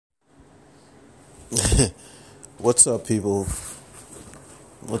What's up, people?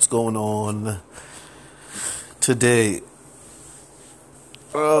 What's going on today?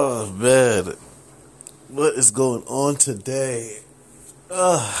 Oh, man. What is going on today?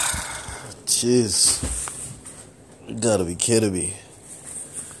 Jeez. You gotta be kidding me.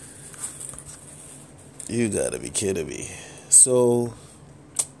 You gotta be kidding me. So,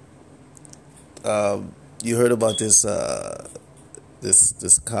 you heard about this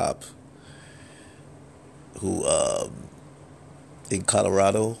cop who, in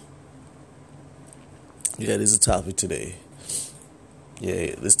Colorado? Yeah, this is a topic today.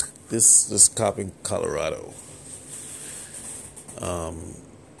 Yeah, this cop in Colorado.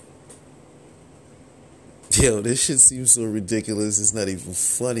 Yo, this shit seems so ridiculous. It's not even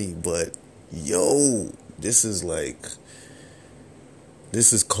funny, but yo, this is like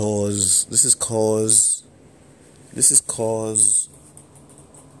this is cause this is cause this is cause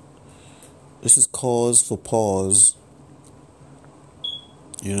this is cause for pause.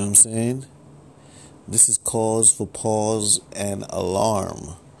 You know what I'm saying? This is cause for pause and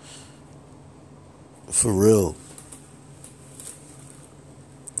alarm. For real.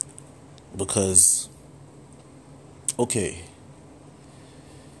 Because okay,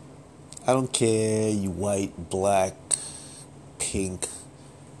 I don't care you white, black, pink,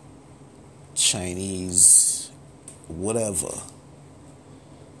 Chinese, whatever.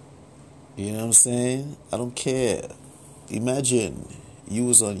 You know what I'm saying? I don't care. Imagine you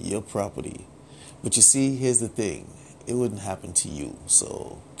was on your property. But you see, here's the thing. It wouldn't happen to you.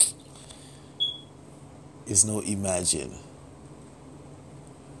 So it's no imagine.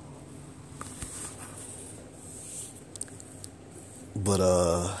 But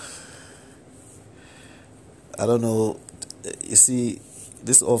I don't know. You see,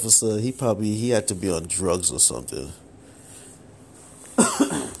 this officer, he had to be on drugs or something.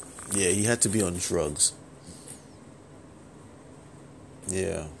 Yeah, he had to be on drugs.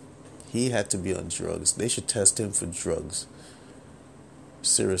 Yeah. He had to be on drugs. They should test him for drugs.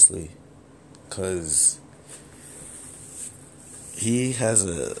 Seriously. Cause he has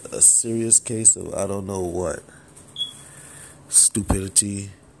a serious case of I don't know what.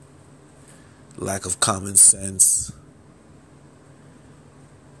 Stupidity, lack of common sense,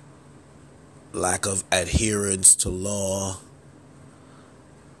 lack of adherence to law,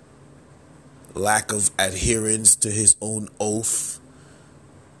 lack of adherence to his own oath.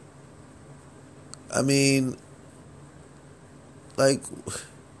 I mean, like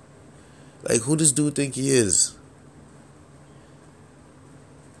who does dude think he is?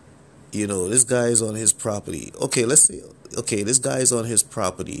 You know, this guy is on his property. Okay, let's say, okay, this guy is on his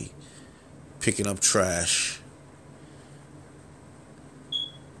property picking up trash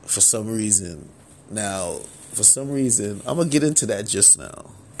for some reason. Now, for some reason, I'm going to get into that just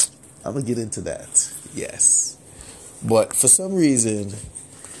now. I'm going to get into that. Yes. But for some reason,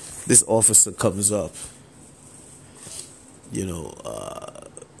 this officer comes up, you know,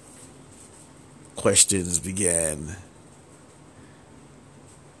 questions began.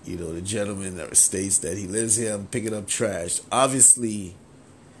 You know, the gentleman that states that he lives here, I'm picking up trash. Obviously,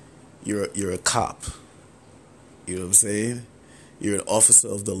 you're a cop. You know what I'm saying? You're an officer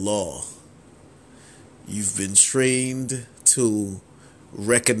of the law. You've been trained to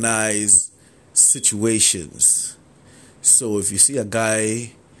recognize situations. So if you see a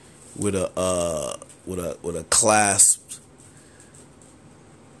guy with a clasp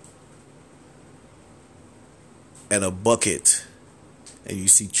and a bucket, and you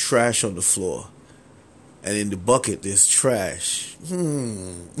see trash on the floor, and in the bucket there's trash.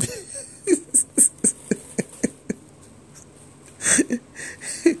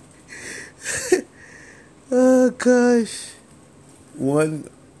 Oh gosh.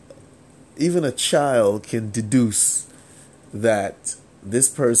 Even a child can deduce that this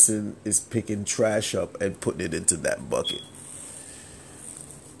person is picking trash up and putting it into that bucket.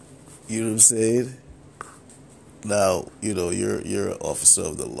 You know what I'm saying? Now, you know, you're an officer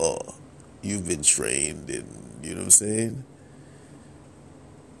of the law. You've been trained in, you know what I'm saying?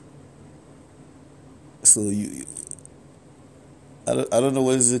 So I don't know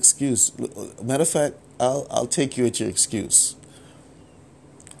what his excuse. Matter of fact, I'll take you at your excuse.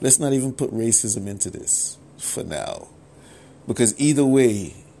 Let's not even put racism into this for now. Because either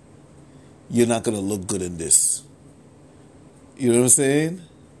way, you're not gonna look good in this. You know what I'm saying?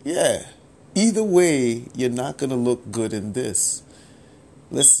 Yeah. Either way, you're not gonna look good in this.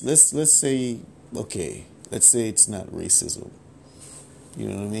 Let's say, okay, let's say it's not racism. You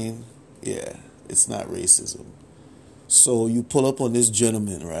know what I mean? Yeah, it's not racism. So you pull up on this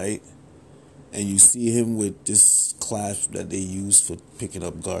gentleman, right? And you see him with this clasp that they use for picking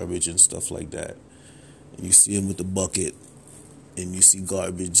up garbage and stuff like that. You see him with the bucket, and you see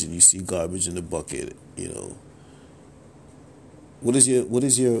garbage, and you see garbage in the bucket. You know, what is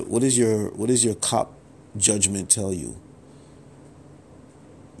your cop judgment tell you?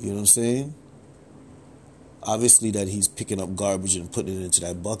 You know what I'm saying? Obviously that he's picking up garbage and putting it into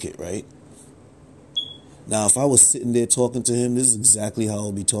that bucket, right? Now, if I was sitting there talking to him, this is exactly how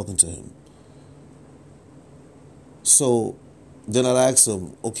I'll be talking to him. So then I'd ask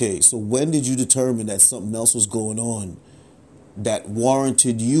him, okay, so when did you determine that something else was going on that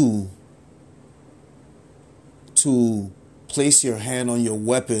warranted you to place your hand on your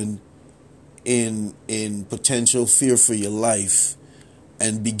weapon in potential fear for your life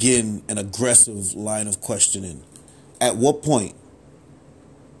and begin an aggressive line of questioning? At what point?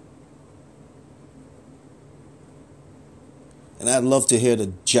 And I'd love to hear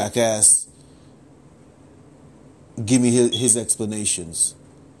the jackass give me his explanations.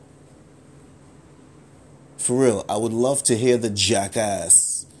 For real, I would love to hear the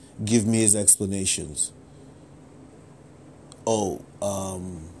jackass give me his explanations. Oh,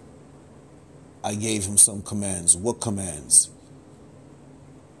 I gave him some commands. What commands?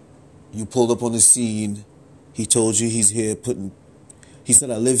 You pulled up on the scene. He told you he's here he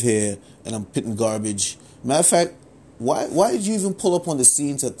said, I live here and I'm putting garbage. Matter of fact, why did you even pull up on the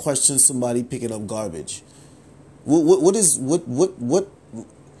scene to question somebody picking up garbage? What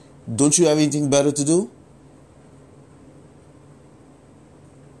don't you have anything better to do?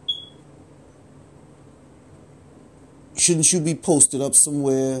 Shouldn't you be posted up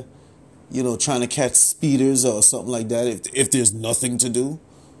somewhere, you know, trying to catch speeders or something like that if there's nothing to do?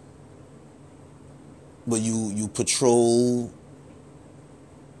 But you patrol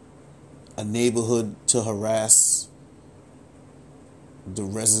a neighborhood to harass the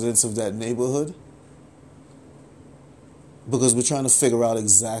residents of that neighborhood? Because we're trying to figure out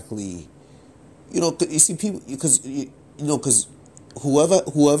exactly, you know, you see people, because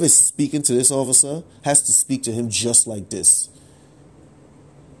whoever is speaking to this officer has to speak to him just like this.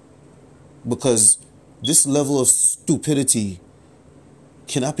 Because this level of stupidity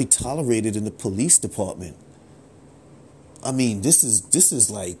cannot be tolerated in the police department. I mean, this is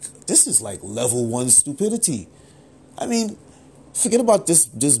like level 1 stupidity. I mean, forget about this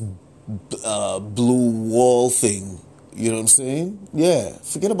blue wall thing. You know what I'm saying? Yeah,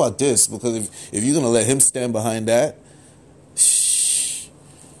 forget about this, because if you're gonna let him stand behind that,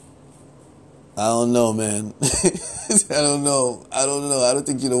 I don't know, man. I don't know. I don't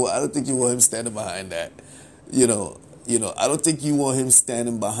think you want him standing behind that. You know. I don't think you want him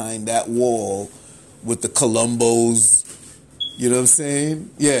standing behind that wall with the Columbos. You know what I'm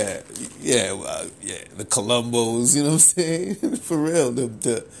saying? Yeah, the Columbos. You know what I'm saying? For real,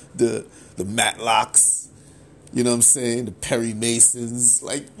 the Matlocks. You know what I'm saying? The Perry Masons.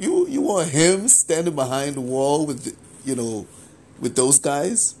 Like you want him standing behind the wall with with those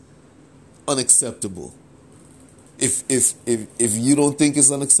guys? Unacceptable. If you don't think it's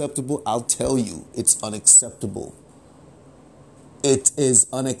unacceptable, I'll tell you it's unacceptable. It is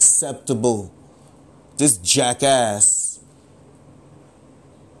unacceptable. This jackass,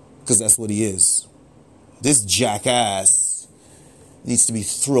 because that's what he is. This jackass needs to be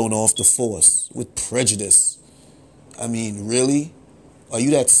thrown off the force with prejudice. I mean, really? Are you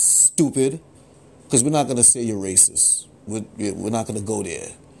that stupid? Because we're not going to say you're racist. We're not going to go there.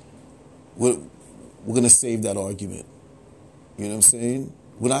 We're going to save that argument. You know what I'm saying?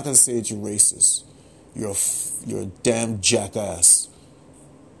 We're not going to say that you're racist. You're a damn jackass.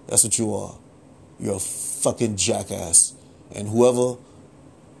 That's what you are. You're a fucking jackass. And whoever,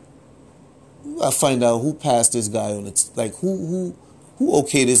 I find out who passed this guy on it, like who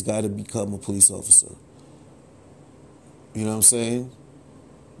okayed this guy to become a police officer. You know what I'm saying?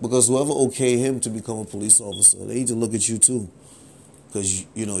 Because whoever okayed him to become a police officer, they need to look at you too. Because,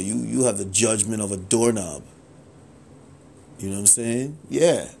 you have the judgment of a doorknob. You know what I'm saying?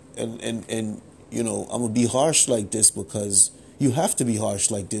 Yeah. And I'm going to be harsh like this because you have to be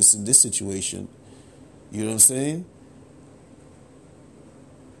harsh like this in this situation. You know what I'm saying?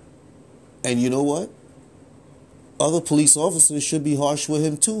 And you know what? Other police officers should be harsh with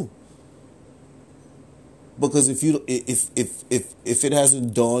him too. Because if it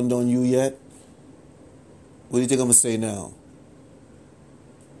hasn't dawned on you yet, what do you think I'm going to say now?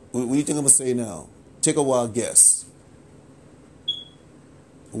 What do you think I'm going to say now? Take a wild guess.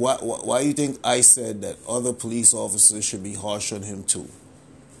 Why do you think I said that other police officers should be harsh on him too?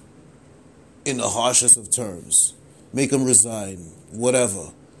 In the harshest of terms. Make him resign.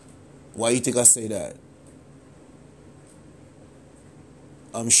 Whatever. Why do you think I say that?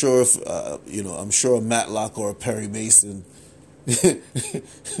 I'm sure I'm sure a Matlock or a Perry Mason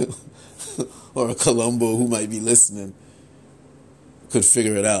or a Colombo who might be listening could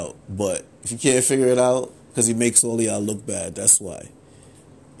figure it out. But if you can't figure it out, because he makes all of y'all look bad, that's why.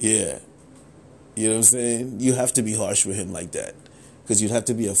 Yeah. You know what I'm saying? You have to be harsh with him like that. Because you'd have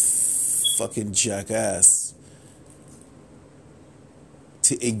to be a fucking jackass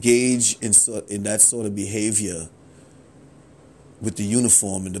to engage in that sort of behavior with the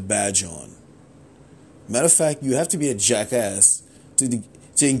uniform and the badge on. Matter of fact, you have to be a jackass to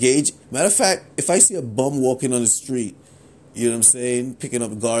engage. Matter of fact, if I see a bum walking on the street, you know what I'm saying, picking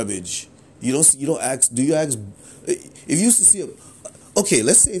up garbage, you don't ask. Do you ask? If you used to see okay,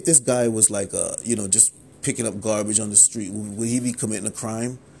 let's say if this guy was like just picking up garbage on the street, would he be committing a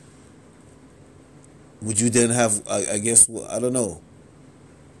crime? Would you then have? I guess I don't know.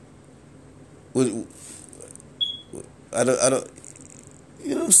 I don't.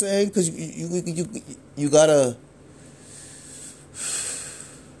 You know what I'm saying? Because you gotta.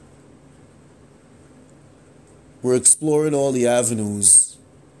 We're exploring all the avenues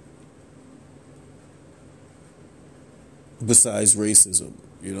besides racism.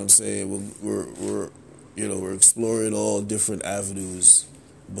 You know what I'm saying? We're exploring all different avenues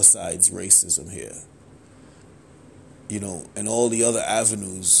besides racism here. And all the other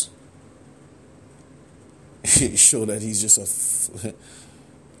avenues show that he's just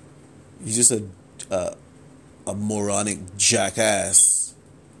a moronic jackass.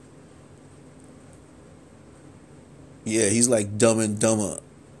 Yeah, he's like Dumb and Dumber,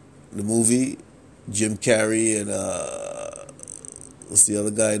 the movie. Jim Carrey and what's the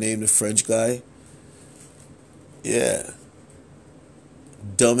other guy named? The French guy. Yeah,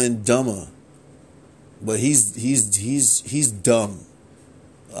 Dumb and Dumber, but he's dumb.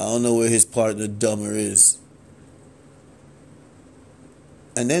 I don't know where his partner Dumber is.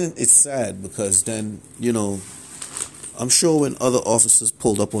 And then it's sad because then I'm sure when other officers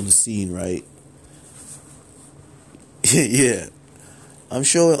pulled up on the scene, right? Yeah. I'm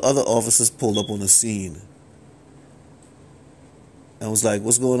sure other officers pulled up on the scene and was like,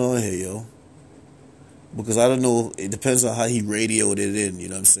 what's going on here, yo? Because I don't know, it depends on how he radioed it in, you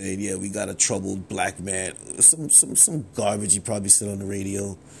know what I'm saying? Yeah, we got a troubled black man. Some garbage he probably said on the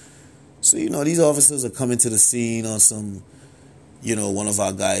radio. So, these officers are coming to the scene on some, one of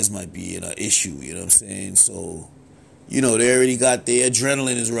our guys might be in an issue, you know what I'm saying? So, they already got their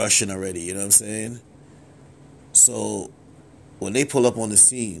adrenaline is rushing already, you know what I'm saying? So, when they pull up on the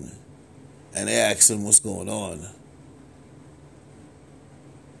scene and they ask him what's going on,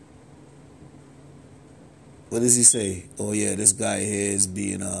 what does he say? Oh yeah, this guy here is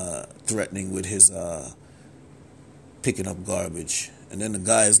being threatening with his picking up garbage. And then the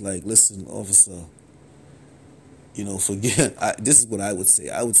guy is like, listen, officer, forgive. This is what I would say.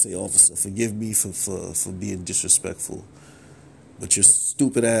 I would say, officer, forgive me for being disrespectful. But your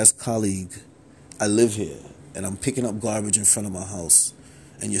stupid ass colleague, I live here. And I'm picking up garbage in front of my house.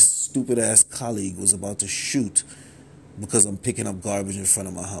 And your stupid ass colleague was about to shoot because I'm picking up garbage in front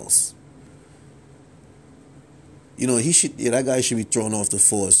of my house. That guy should be thrown off the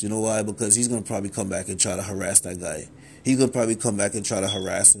force. You know why? Because he's going to probably come back and try to harass that guy. He's going to probably come back and try to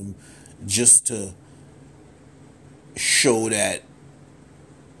harass him just to show that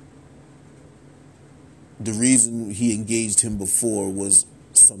the reason he engaged him before was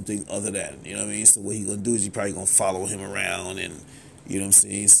something other than, you know what I mean? So what he gonna do is he probably gonna follow him around and, you know what I'm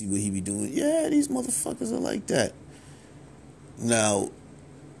saying, see what he be doing. Yeah, these motherfuckers are like that. Now,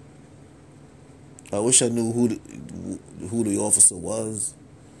 I wish I knew who the officer was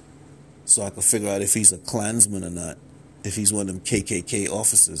so I could figure out if he's a Klansman or not, if he's one of them KKK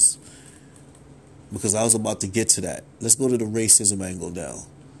officers. Because I was about to get to that. Let's go to the racism angle now.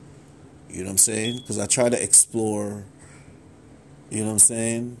 You know what I'm saying? Because I try to explore, you know what I'm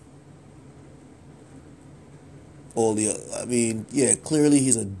saying? Clearly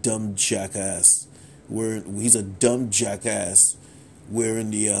he's a dumb jackass. He's a dumb jackass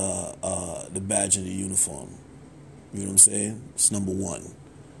wearing the badge and the uniform. You know what I'm saying? It's number one.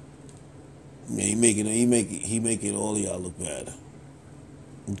 Yeah, he making all of y'all look bad.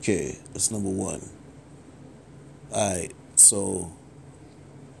 Okay, that's number one. Alright, so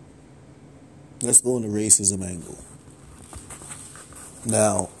let's go on the racism angle.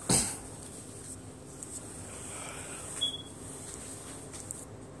 Now,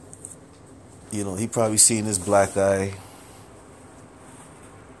 he probably seen this black guy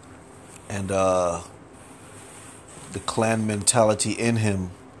and the Klan mentality in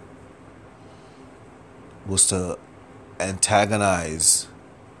him was to antagonize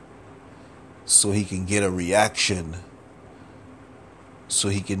so he can get a reaction, so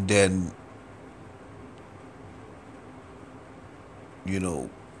he can then,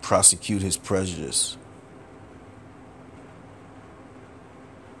 prosecute his prejudice.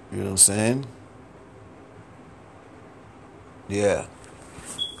 You know what I'm saying? Yeah.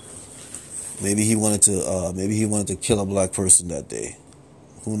 Maybe he wanted to kill a black person that day.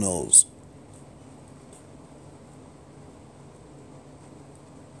 Who knows?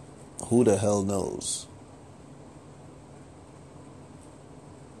 Who the hell knows?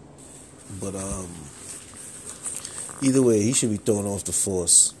 But either way, he should be thrown off the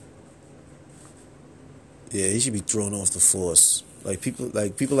force. Yeah, he should be thrown off the force. People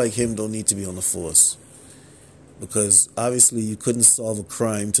like him don't need to be on the force. Because obviously you couldn't solve a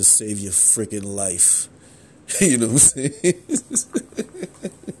crime to save your freaking life. You know what I'm saying?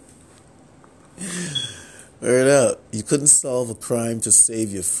 Word up. You couldn't solve a crime to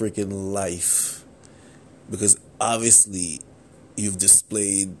save your freaking life. Because obviously you've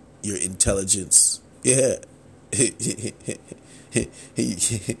displayed your intelligence. Yeah.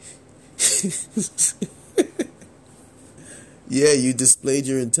 Yeah, you displayed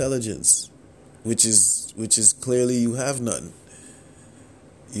your intelligence. Which is clearly you have none.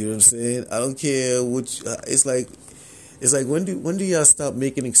 You know what I'm saying? I don't care which. It's like when do y'all stop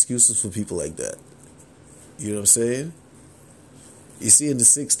making excuses for people like that? You know what I'm saying? You see, in the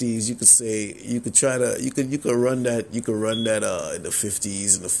 '60s, you could run that in the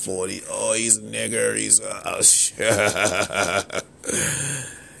 '50s and the '40s. Oh, he's a nigger.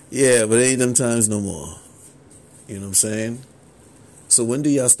 Yeah, but it ain't them times no more. You know what I'm saying? So when do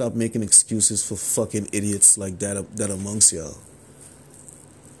y'all stop making excuses for fucking idiots like that amongst y'all?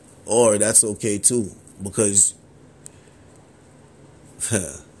 Or that's okay too, because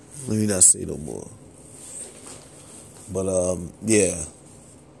let me not say no more. But yeah,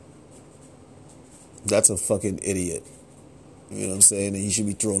 that's a fucking idiot. You know what I'm saying? And he should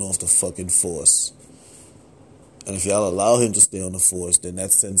be thrown off the fucking force. And if y'all allow him to stay on the force, then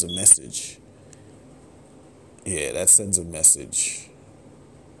that sends a message. Yeah, that sends a message.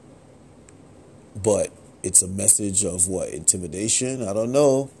 But it's a message of what? Intimidation? I don't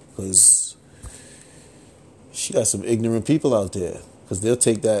know. Because she got some ignorant people out there. Because they'll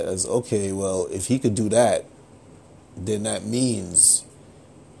take that as, okay, well, if he could do that, then that means,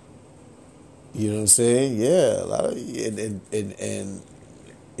 you know what I'm saying? Yeah, a lot of, and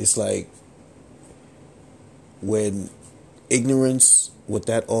it's like when ignorance, what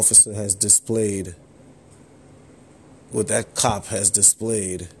that officer has displayed, what that cop has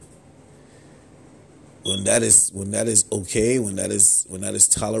displayed, when that is okay, when that is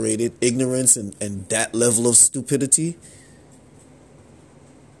tolerated, ignorance and that level of stupidity,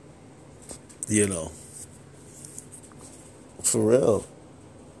 you know, for real,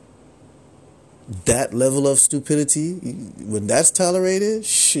 that level of stupidity, when that's tolerated,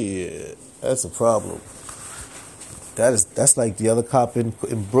 shit, that's a problem. That's like the other cop in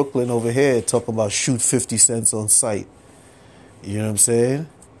Brooklyn over here talking about shoot 50 cents on sight. You know what I'm saying?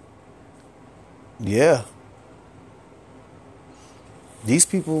 Yeah. These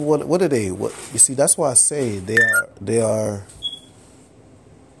people, what are they? What you see? That's why I say they are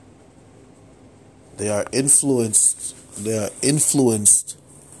influenced. They are influenced,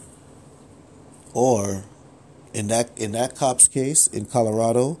 or in that cop's case in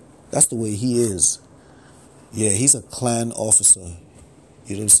Colorado, that's the way he is. Yeah, he's a Klan officer.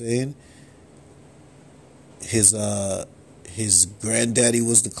 You know what I'm saying? His granddaddy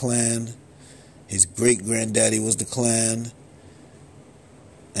was the Klan. His great granddaddy was the Klan.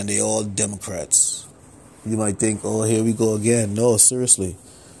 And they all Democrats. You might think, oh, here we go again. No, seriously.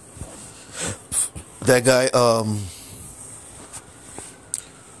 That guy,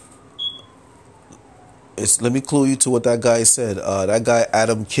 let me clue you to what that guy said. That guy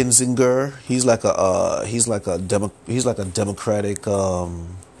Adam Kinzinger, he's like a Democratic.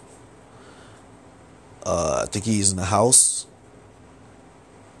 I think he's in the House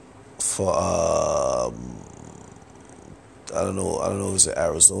for I don't know if it's in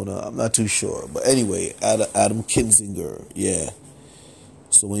Arizona. I'm not too sure, but anyway, Adam Kinzinger, yeah.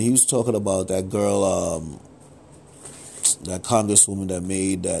 So when he was talking about that girl, that congresswoman that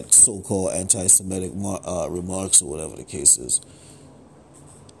made that so-called anti-Semitic remarks or whatever the case is,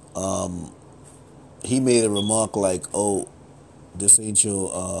 he made a remark like, "Oh, this ain't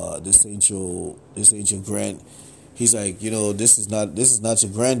your grand." He's like, you know, this is not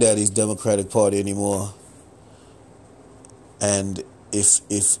your granddaddy's Democratic Party anymore. And if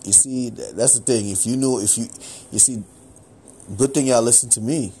you see, that's the thing. If you see, good thing y'all listen to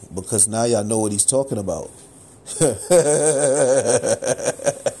me, because now y'all know what he's talking about.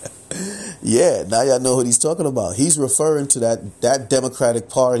 Yeah, now y'all know what he's talking about. He's referring to that Democratic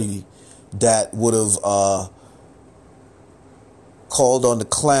Party that would have called on the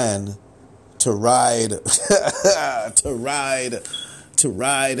Klan to ride to ride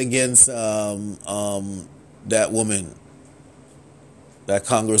against that woman, that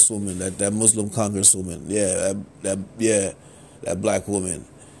congresswoman, that Muslim congresswoman. That black woman.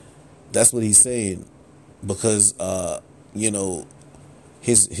 That's what he's saying, because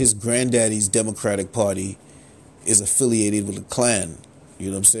his granddaddy's Democratic Party is affiliated with the Klan. You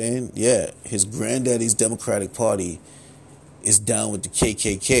know what I'm saying? Yeah, his granddaddy's Democratic Party is down with the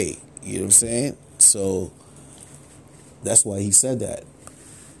KKK. You know what I'm saying? So that's why he said that.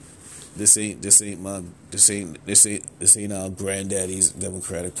 This ain't our granddaddy's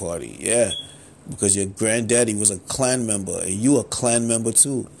Democratic Party. Yeah, because your granddaddy was a Klan member, and you a Klan member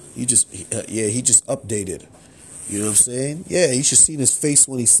too. He just updated. You know what I'm saying? Yeah, you should see his face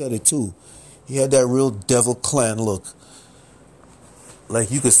when he said it too. He had that real devil Klan look.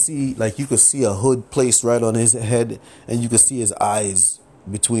 Like you could see a hood placed right on his head, and you could see his eyes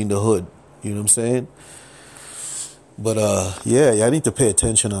between the hood. You know what I'm saying? But I need to pay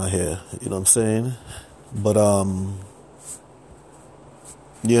attention out here. You know what I'm saying? But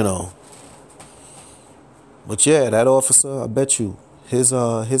But yeah, that officer, I bet you, his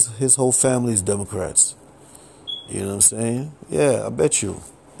whole family's Democrats. You know what I'm saying? Yeah, I bet you.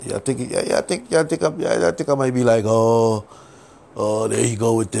 I think I might be like, oh, there you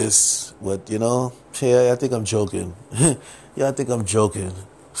go with this. But I think I'm joking. I think I'm joking.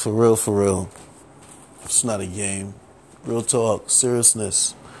 For real. It's not a game. Real talk,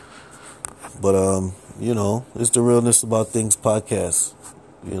 seriousness. But it's the Realness About Things podcast.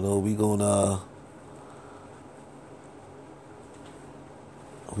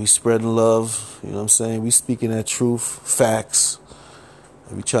 We spreading love, you know what I'm saying? We speaking that truth, facts.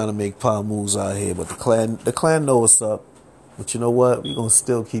 And we trying to make power moves out here. But the clan know what's up. But you know what? We gonna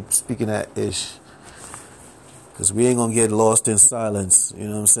still keep speaking that ish. Cause we ain't gonna get lost in silence. You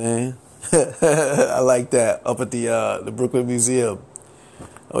know what I'm saying? I like that. Up at the Brooklyn Museum.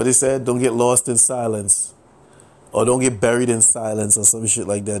 What they said? Don't get lost in silence. Or don't get buried in silence or some shit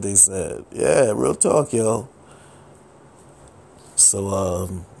like that, they said. Yeah, real talk, yo. So,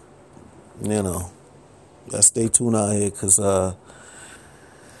 gotta stay tuned out here, because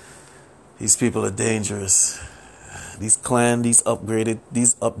these people are dangerous. These upgraded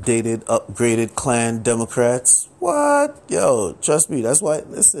Klan Democrats. What? Yo, trust me, that's why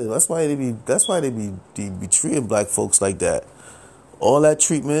they be treating black folks like that. All that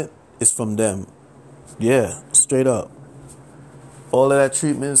treatment is from them. Yeah, straight up. All of that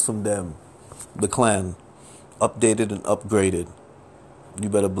treatment is from them. The Klan. Updated and upgraded. You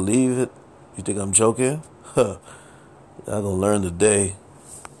better believe it. You think I'm joking? Y'all gonna learn today.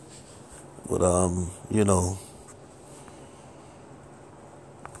 But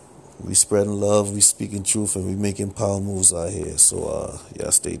we spreading love, we speaking truth, and we making power moves out here. So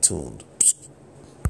y'all stay tuned.